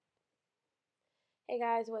Hey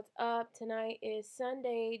guys, what's up? Tonight is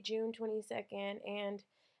Sunday, June 22nd, and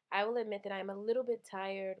I will admit that I'm a little bit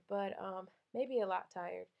tired, but maybe a lot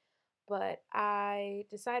tired. But I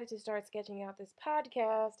decided to start sketching out this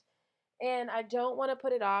podcast, and I don't want to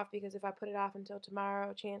put it off because if I put it off until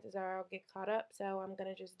tomorrow, chances are I'll get caught up. So I'm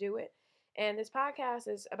going to just do it. And this podcast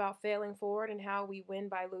is about failing forward and how we win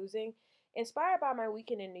by losing. Inspired by my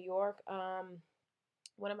weekend in New York,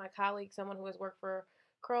 one of my colleagues, someone who has worked for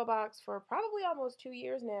Curlbox for probably almost 2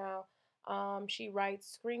 years now. She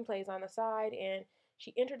writes screenplays on the side, and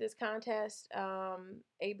she entered this contest,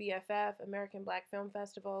 ABFF, American Black Film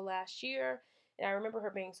Festival, last year. And I remember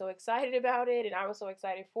her being so excited about it, and I was so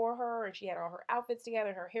excited for her. And she had all her outfits together,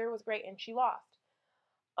 and her hair was great, and she lost.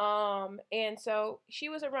 And so she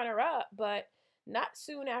was a runner up, but not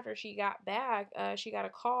soon after she got back, she got a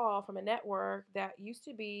call from a network that used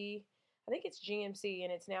to be, I think it's GMC,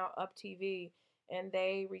 and it's now Up TV. And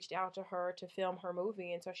they reached out to her to film her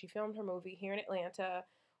movie. And so she filmed her movie here in Atlanta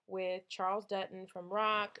with Charles Dutton from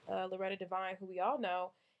Rock, Loretta Devine, who we all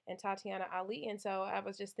know, and Tatiana Ali. And so I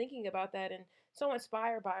was just thinking about that and so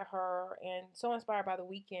inspired by her and so inspired by the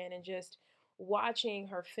weekend and just watching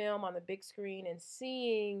her film on the big screen and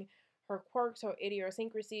seeing her quirks, her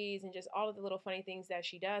idiosyncrasies, and just all of the little funny things that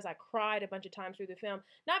she does. I cried a bunch of times through the film,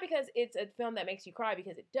 not because it's a film that makes you cry,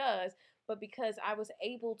 because it does, but because I was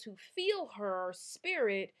able to feel her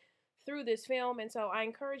spirit through this film. And so I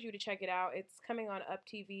encourage you to check it out. It's coming on Up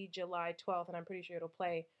TV July 12th, and I'm pretty sure it'll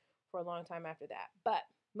play for a long time after that. But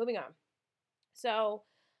moving on. So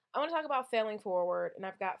I want to talk about failing forward, and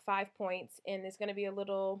I've got 5 points, and it's going to be a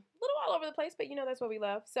little all over the place, but that's what we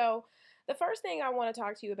love. So the first thing I want to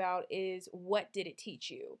talk to you about is, what did it teach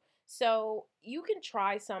you? So you can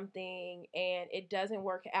try something and it doesn't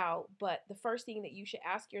work out, but the first thing that you should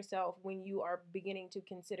ask yourself when you are beginning to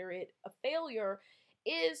consider it a failure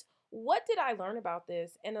is, what did I learn about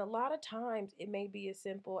this? And a lot of times it may be as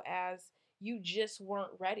simple as, you just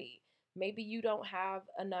weren't ready. Maybe you don't have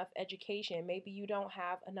enough education. Maybe you don't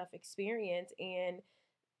have enough experience. And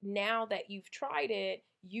now that you've tried it,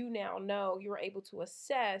 you now know, you're able to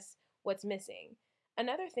assess what's missing.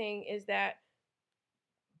 Another thing is that,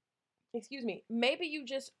 excuse me, maybe you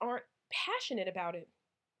just aren't passionate about it.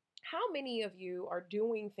 How many of you are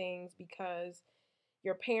doing things because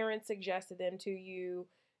your parents suggested them to you?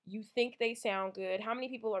 You think they sound good. How many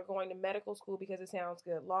people are going to medical school because it sounds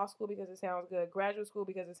good, law school because it sounds good, graduate school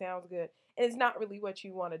because it sounds good, and it's not really what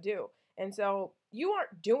you want to do? And so you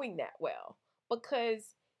aren't doing that well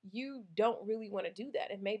because you don't really want to do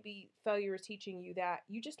that. And maybe failure is teaching you that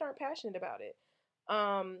you just aren't passionate about it.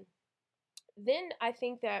 Um, then I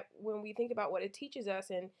think that when we think about what it teaches us,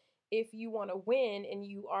 and if you want to win and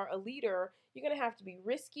you are a leader, you're going to have to be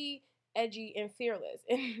risky, edgy, and fearless.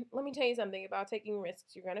 And let me tell you something about taking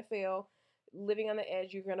risks. You're going to fail. Living on the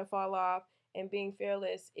edge, you're going to fall off. And being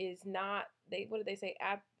fearless is not, what do they say?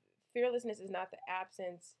 Fearlessness is not the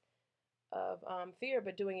absence of fear,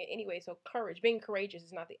 but doing it anyway. So courage, being courageous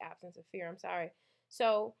is not the absence of fear. I'm sorry.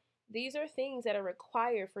 So these are things that are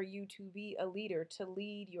required for you to be a leader, to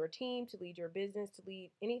lead your team, to lead your business, to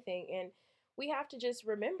lead anything. And we have to just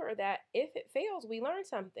remember that if it fails, we learn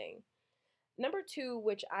something. Number two,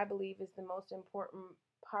 which I believe is the most important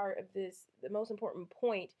part of this, the most important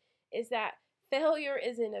point, is that failure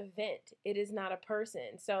is an event. It is not a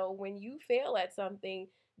person. So when you fail at something,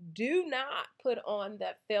 do not put on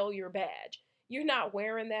that failure badge. You're not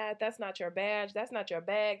wearing that. That's not your badge. That's not your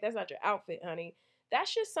bag. That's not your outfit, honey.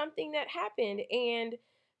 That's just something that happened. And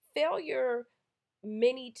failure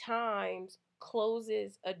many times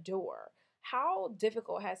closes a door. How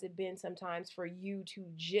difficult has it been sometimes for you to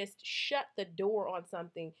just shut the door on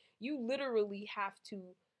something? You literally have to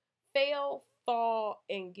fail, fall,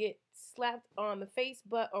 and get slapped on the face,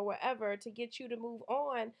 butt, or whatever to get you to move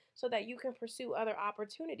on so that you can pursue other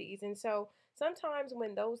opportunities. And so sometimes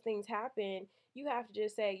when those things happen, you have to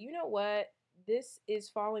just say, you know what? This is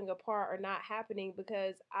falling apart or not happening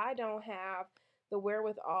because I don't have the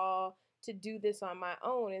wherewithal to do this on my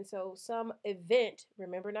own. And so some event,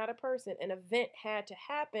 remember, not a person, an event had to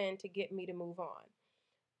happen to get me to move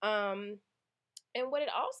on. And what it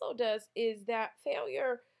also does is that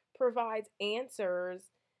failure provides answers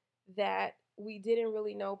that we didn't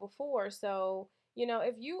really know before. So,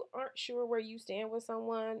 if you aren't sure where you stand with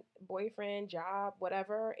someone, boyfriend, job,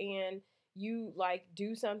 whatever, and you like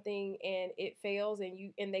do something and it fails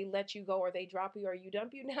and they let you go or they drop you or you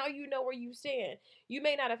dump you. Now you know where you stand. You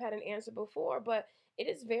may not have had an answer before, but it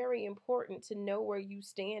is very important to know where you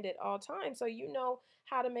stand at all times so you know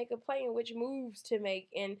how to make a play and which moves to make,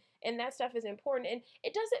 and that stuff is important. And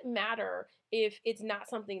it doesn't matter if it's not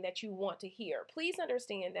something that you want to hear. Please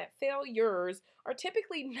understand that failures are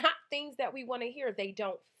typically not things that we want to hear. They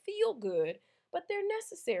don't feel good, but they're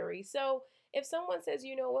necessary. So if someone says,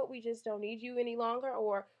 you know what, we just don't need you any longer,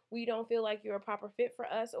 or we don't feel like you're a proper fit for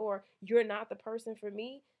us, or you're not the person for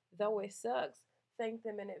me, though it sucks, thank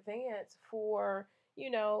them in advance for,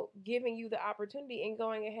 giving you the opportunity and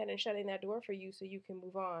going ahead and shutting that door for you so you can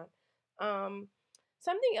move on. Um,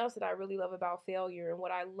 Something else that I really love about failure and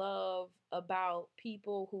what I love about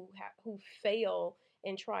people who fail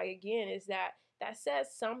and try again is that that says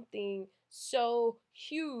something so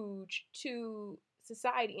huge to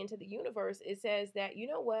society and to the universe. It says that, you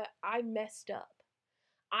know what, I messed up.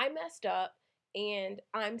 I messed up and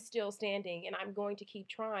I'm still standing and I'm going to keep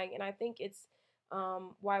trying. And I think it's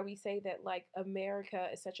why we say that like America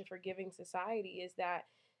is such a forgiving society is that,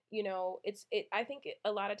 I think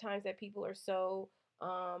a lot of times that people are so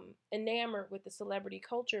enamored with the celebrity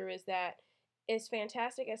culture is that as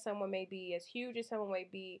fantastic as someone may be, as huge as someone may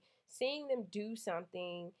be, seeing them do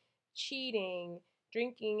something, cheating,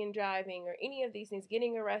 drinking and driving, or any of these things,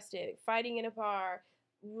 getting arrested, fighting in a bar,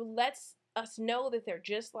 lets us know that they're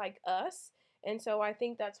just like us. And so I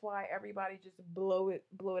think that's why everybody just blow it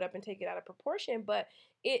up and take it out of proportion. But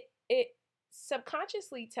it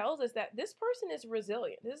subconsciously tells us that this person is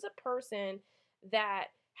resilient. This is a person that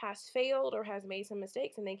has failed or has made some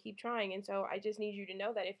mistakes and they keep trying. And so I just need you to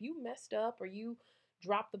know that if you messed up or you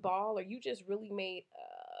dropped the ball or you just really made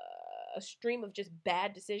a stream of just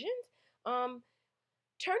bad decisions, um,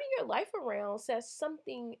 turning your life around says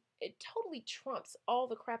something, it totally trumps all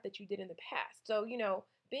the crap that you did in the past. So,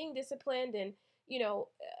 being disciplined and,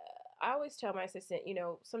 I always tell my assistant,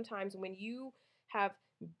 sometimes when have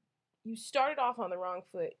you started off on the wrong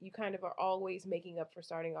foot, you kind of are always making up for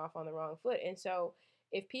starting off on the wrong foot. And so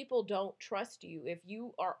if people don't trust you, if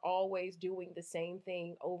you are always doing the same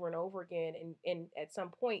thing over and over again, and at some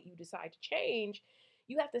point you decide to change,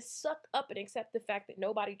 you have to suck up and accept the fact that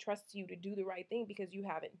nobody trusts you to do the right thing because you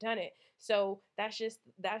haven't done it. So that's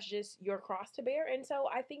just your cross to bear. And so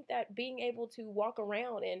I think that being able to walk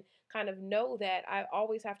around and kind of know that I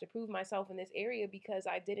always have to prove myself in this area because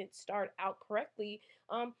I didn't start out correctly,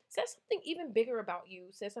 says something even bigger about you,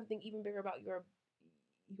 says something even bigger about your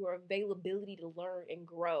availability to learn and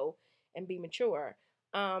grow and be mature.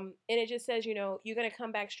 And it just says, you're going to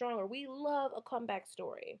come back stronger. We love a comeback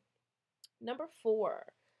story. Number four,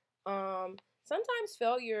 sometimes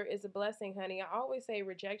failure is a blessing, honey. I always say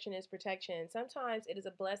rejection is protection. Sometimes it is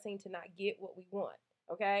a blessing to not get what we want,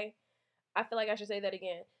 okay? I feel like I should say that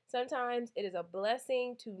again. Sometimes it is a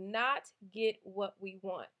blessing to not get what we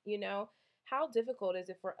want. How difficult is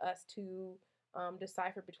it for us to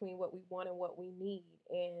decipher between what we want and what we need?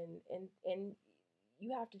 And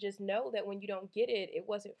you have to just know that when you don't get it, it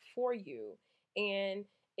wasn't for you, and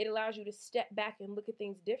it allows you to step back and look at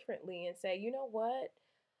things differently and say, you know what?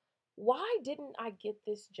 Why didn't I get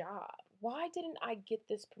this job? Why didn't I get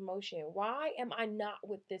this promotion? Why am I not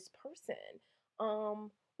with this person?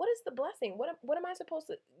 What is the blessing? What am I supposed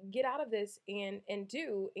to get out of this and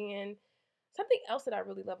do? And something else that I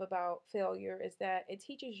really love about failure is that it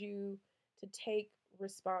teaches you to take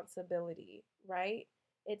responsibility, right?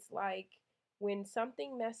 It's like when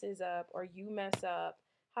something messes up or you mess up,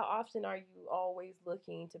 how often are you always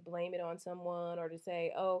looking to blame it on someone or to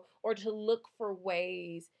say, oh, or to look for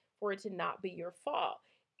ways for it to not be your fault?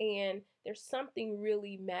 And there's something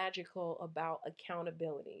really magical about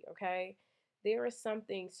accountability, okay? There is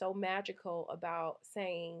something so magical about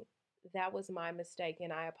saying, that was my mistake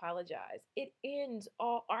and I apologize. It ends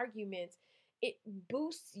all arguments. It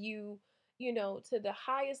boosts you, to the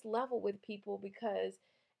highest level with people because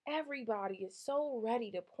everybody is so ready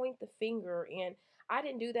to point the finger and I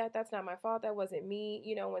didn't do that. That's not my fault. That wasn't me.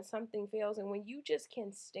 When something fails and when you just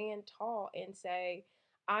can stand tall and say,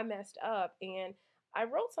 I messed up. And I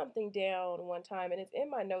wrote something down one time and it's in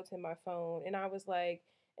my notes in my phone. And I was like,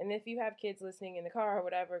 and if you have kids listening in the car or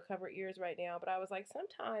whatever, cover ears right now. But I was like,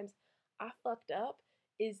 sometimes I fucked up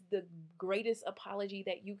is the greatest apology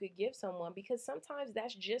that you could give someone because sometimes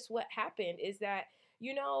that's just what happened is that,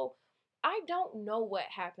 you know, I don't know what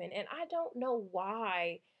happened and I don't know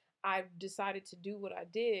why I decided to do what I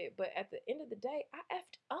did, but at the end of the day, I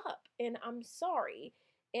effed up and I'm sorry.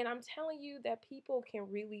 And I'm telling you that people can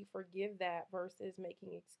really forgive that versus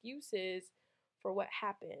making excuses for what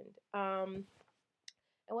happened.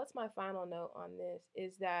 And what's my final note on this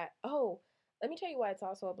is that, let me tell you why it's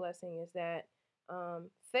also a blessing is that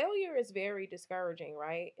failure is very discouraging,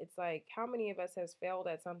 right? It's like how many of us has failed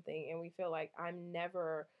at something and we feel like I'm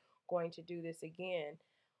never going to do this again.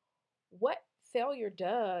 What failure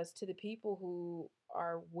does to the people who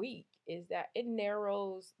are weak is that it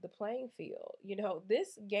narrows the playing field. You know,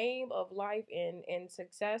 this game of life and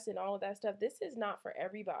success and all of that stuff, this is not for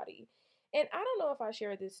everybody. And I don't know if I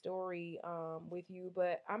shared this story with you,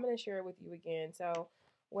 but I'm going to share it with you again. So,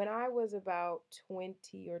 when I was about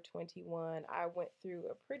 20 or 21, I went through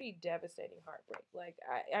a pretty devastating heartbreak. Like,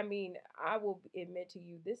 I mean, I will admit to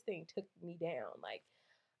you, this thing took me down. Like,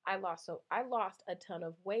 I lost a ton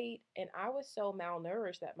of weight and I was so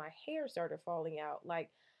malnourished that my hair started falling out. Like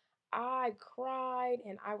I cried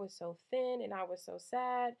and I was so thin and I was so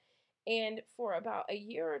sad. And for about a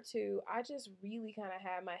year or two, I just really kind of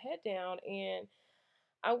had my head down and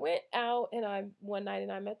I went out and I one night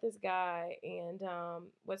and I met this guy and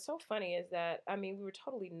what's so funny is that I mean we were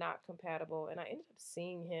totally not compatible and I ended up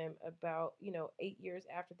seeing him about, 8 years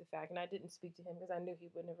after the fact and I didn't speak to him because I knew he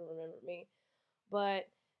would never remember me. But,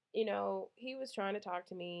 he was trying to talk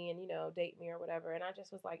to me and, date me or whatever. And I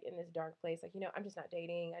just was like in this dark place, like, I'm just not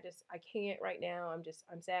dating. I can't right now.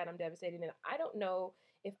 I'm sad. I'm devastated. And I don't know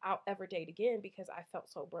if I'll ever date again because I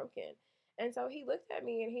felt so broken. And so he looked at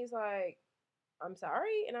me and he's like, I'm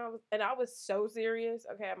sorry. And I was so serious.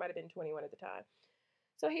 Okay. I might have been 21 at the time.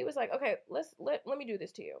 So he was like, okay, let me do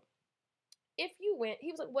this to you. If you went,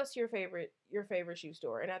 he was like, what's your favorite shoe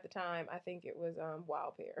store? And at the time, I think it was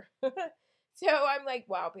Wild Pair. So I'm like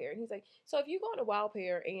Wild Pair, and he's like, so if you go into Wild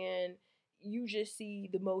Pair and you just see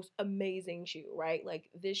the most amazing shoe, right? Like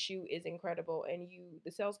this shoe is incredible, and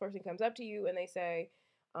the salesperson comes up to you and they say,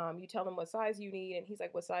 you tell them what size you need, and he's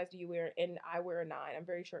like, what size do you wear? And I wear a 9. I'm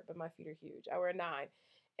very short, but my feet are huge. I wear a 9,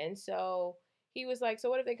 and so he was like, so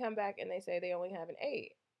what if they come back and they say they only have an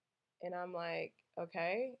 8? And I'm like,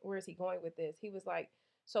 okay, where is he going with this? He was like,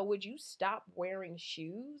 so would you stop wearing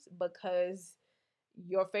shoes because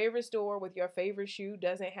your favorite store with your favorite shoe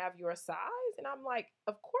doesn't have your size? And I'm like,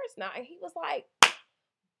 of course not. And he was like,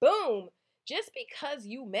 boom, just because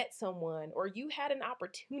you met someone or you had an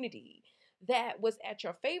opportunity that was at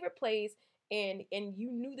your favorite place and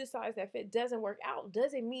you knew the size that fit doesn't work out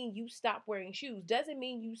doesn't mean you stop wearing shoes, doesn't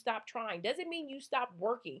mean you stop trying, doesn't mean you stop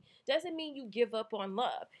working, doesn't mean you give up on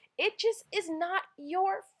love. It just is not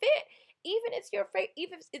your fit, even if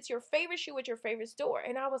it's your favorite shoe at your favorite store.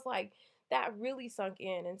 And I was like, that really sunk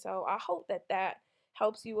in. And so I hope that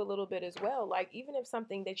helps you a little bit as well. Like even if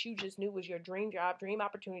something that you just knew was your dream job, dream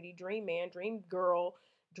opportunity, dream man, dream girl,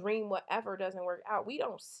 dream whatever doesn't work out, we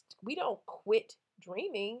don't quit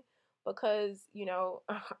dreaming because,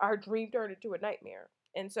 our dream turned into a nightmare.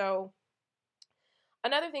 And so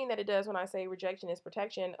another thing that it does when I say rejection is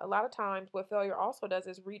protection, a lot of times what failure also does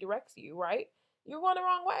is redirects you, right? You're going the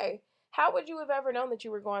wrong way. How would you have ever known that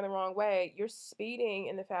you were going the wrong way? You're speeding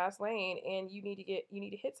in the fast lane and you need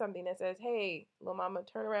to hit something that says, "Hey, little mama,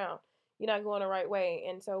 turn around. You're not going the right way."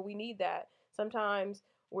 And so we need that. Sometimes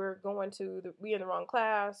we in the wrong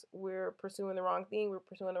class, we're pursuing the wrong thing, we're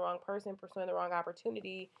pursuing the wrong person, pursuing the wrong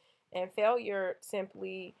opportunity, and failure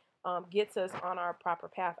simply gets us on our proper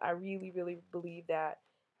path. I really, really believe that.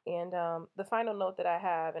 And the final note that I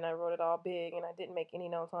have, and I wrote it all big and I didn't make any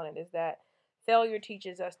notes on it, is that failure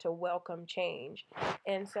teaches us to welcome change.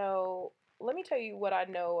 And so let me tell you what I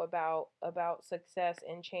know about success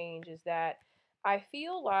and change is that I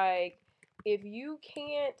feel like if you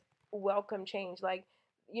can't welcome change, like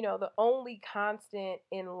the only constant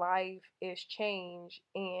in life is change.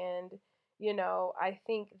 And I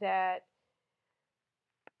think that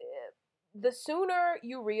the sooner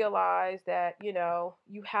you realize that,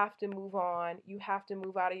 you have to move on, you have to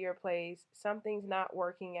move out of your place, something's not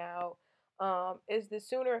working out, is the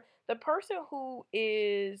sooner the person who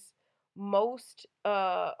is most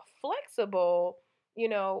flexible,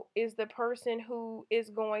 is the person who is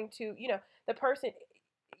going to, the person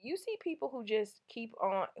you see people who just keep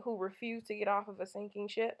on, who refuse to get off of a sinking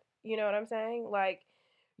ship. You know what I'm saying? Like,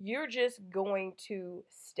 you're just going to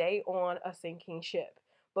stay on a sinking ship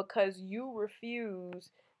because you refuse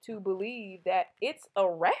to believe that it's a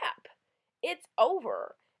wrap. It's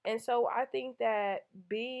over. And so I think that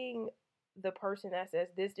being the person that says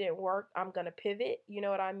this didn't work, I'm going to pivot. You know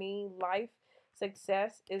what I mean? Life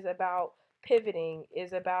success is about pivoting,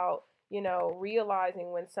 is about,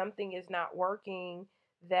 realizing when something is not working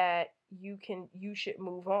that you should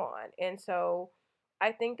move on. And so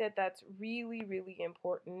I think that that's really, really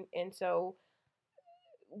important. And so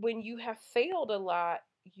when you have failed a lot,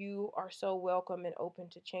 you are so welcome and open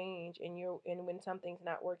to change. And when something's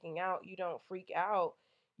not working out, you don't freak out.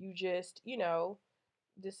 you just,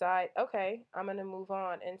 decide, okay, I'm going to move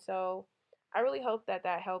on. And so I really hope that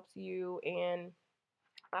that helps you. And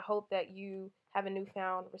I hope that you have a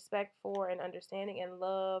newfound respect for and understanding and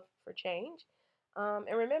love for change. And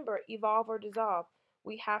remember, evolve or dissolve.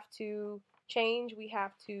 We have to change, we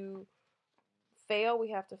have to fail,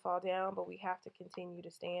 we have to fall down, but we have to continue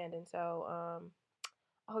to stand. And so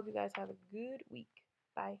I hope you guys have a good week.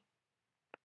 Bye.